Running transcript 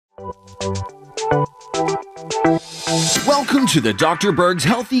Welcome to the Dr. Berg's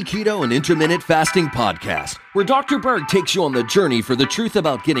Healthy Keto and Intermittent Fasting Podcast, where Dr. Berg takes you on the journey for the truth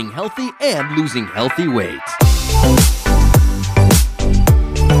about getting healthy and losing healthy weight.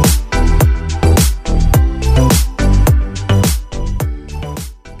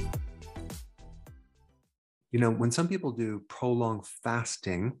 You know, when some people do prolonged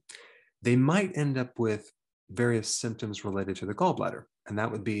fasting, they might end up with various symptoms related to the gallbladder. And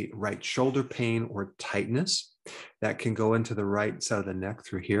that would be right shoulder pain or tightness that can go into the right side of the neck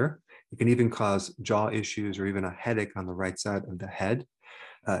through here. It can even cause jaw issues or even a headache on the right side of the head,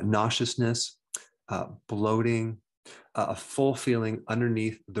 nauseousness, bloating, a full feeling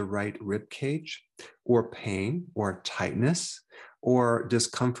underneath the right rib cage, or pain or tightness or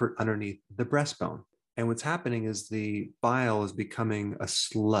discomfort underneath the breastbone. And what's happening is the bile is becoming a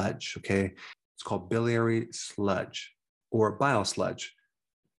sludge, okay? It's called biliary sludge or bile sludge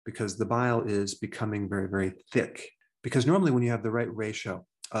because the bile is becoming very, very thick. Because normally when you have the right ratio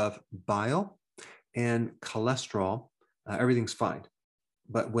of bile and cholesterol, everything's fine.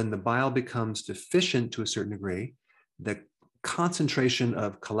 But when the bile becomes deficient to a certain degree, the concentration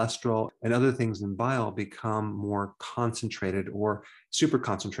of cholesterol and other things in bile become more concentrated or super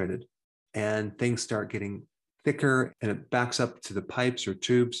concentrated. And things start getting thicker and it backs up to the pipes or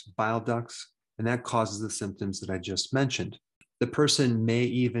tubes, bile ducts, and that causes the symptoms that I just mentioned. The person may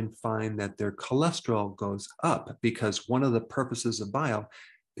even find that their cholesterol goes up because one of the purposes of bile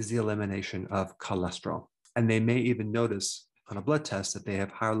is the elimination of cholesterol. And they may even notice on a blood test that they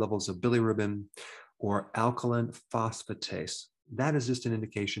have higher levels of bilirubin or alkaline phosphatase. That is just an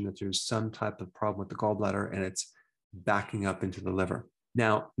indication that there's some type of problem with the gallbladder and it's backing up into the liver.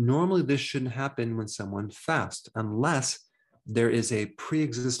 Now, normally this shouldn't happen when someone fasts unless there is a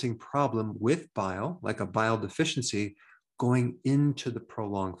pre-existing problem with bile, like a bile deficiency, going into the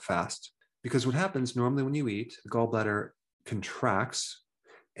prolonged fast. Because what happens normally when you eat, the gallbladder contracts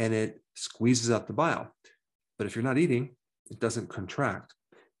and it squeezes out the bile. But if you're not eating, it doesn't contract.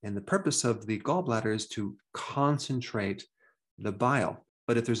 And the purpose of the gallbladder is to concentrate the bile.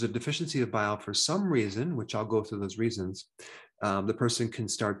 But if there's a deficiency of bile for some reason, which I'll go through those reasons, the person can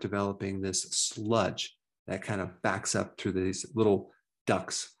start developing this sludge that kind of backs up through these little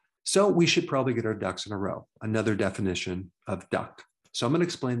ducts. So we should probably get our ducks in a row, another definition of duct. So I'm going to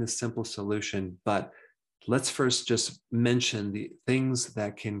explain the simple solution, but let's first just mention the things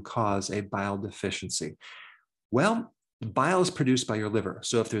that can cause a bile deficiency. Well, bile is produced by your liver.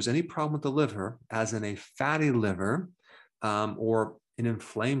 So if there's any problem with the liver, as in a fatty liver or an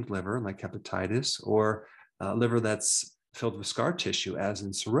inflamed liver like hepatitis or liver that's filled with scar tissue, as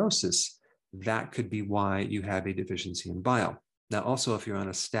in cirrhosis, that could be why you have a deficiency in bile. Now, also, if you're on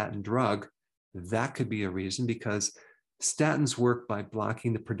a statin drug, that could be a reason because statins work by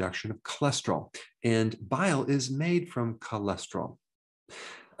blocking the production of cholesterol, and bile is made from cholesterol.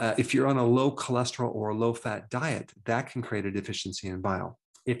 If you're on a low cholesterol or low fat diet, that can create a deficiency in bile.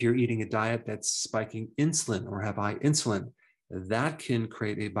 If you're eating a diet that's spiking insulin or have high insulin, that can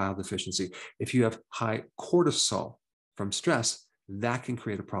create a bile deficiency. If you have high cortisol from stress, that can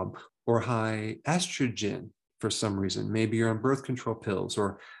create a problem. Or high estrogen for some reason. Maybe you're on birth control pills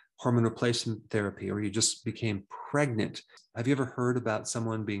or hormone replacement therapy, or you just became pregnant. Have you ever heard about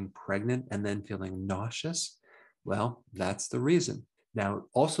someone being pregnant and then feeling nauseous? Well, that's the reason. Now, it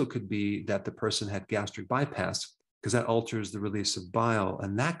also could be that the person had gastric bypass because that alters the release of bile,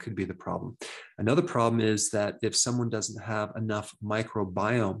 and that could be the problem. Another problem is that if someone doesn't have enough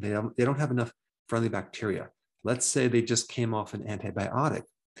microbiome, they don't have enough friendly bacteria. Let's say they just came off an antibiotic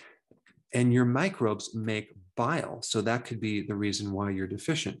and your microbes make bile. So that could be the reason why you're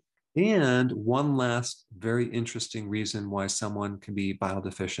deficient. And one last very interesting reason why someone can be bile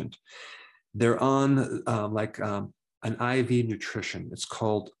deficient. They're on an IV nutrition. It's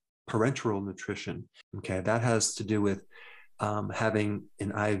called parenteral nutrition. Okay, that has to do with having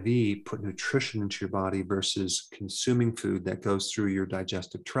an IV put nutrition into your body versus consuming food that goes through your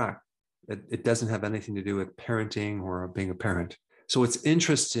digestive tract. It doesn't have anything to do with parenting or being a parent. So what's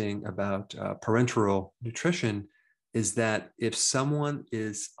interesting about parenteral nutrition is that if someone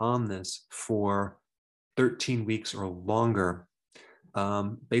is on this for 13 weeks or longer,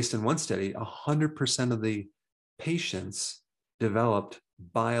 based on one study, 100% of the patients developed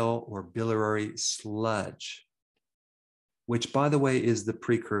bile or biliary sludge, which, by the way, is the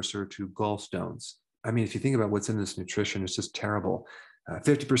precursor to gallstones. I mean, if you think about what's in this nutrition, it's just terrible.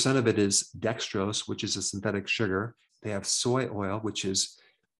 50% of it is dextrose, which is a synthetic sugar. They have soy oil, which is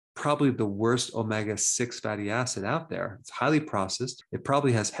probably the worst omega-6 fatty acid out there. It's highly processed. It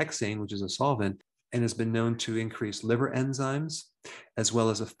probably has hexane, which is a solvent. and has been known to increase liver enzymes as well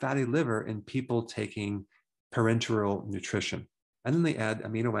as a fatty liver in people taking parenteral nutrition. And then they add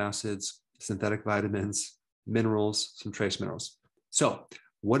amino acids, synthetic vitamins, minerals, some trace minerals. So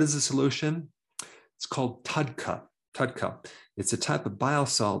what is the solution? It's called TUDCA. TUDCA. It's a type of bile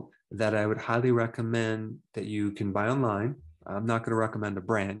salt that I would highly recommend that you can buy online. I'm not going to recommend a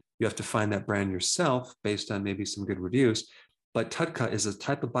brand. You have to find that brand yourself based on maybe some good reviews. But TUDCA is a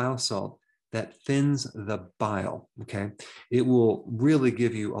type of bile salt that thins the bile, okay? It will really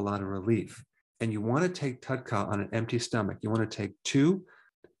give you a lot of relief. And you want to take TUDCA on an empty stomach. You want to take 2,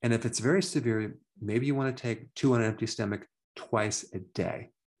 and if it's very severe, maybe you want to take 2 on an empty stomach twice a day.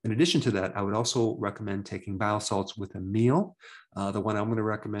 In addition to that, I would also recommend taking bile salts with a meal. The one I'm going to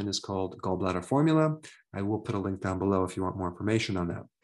recommend is called Gallbladder Formula. I will put a link down below if you want more information on that.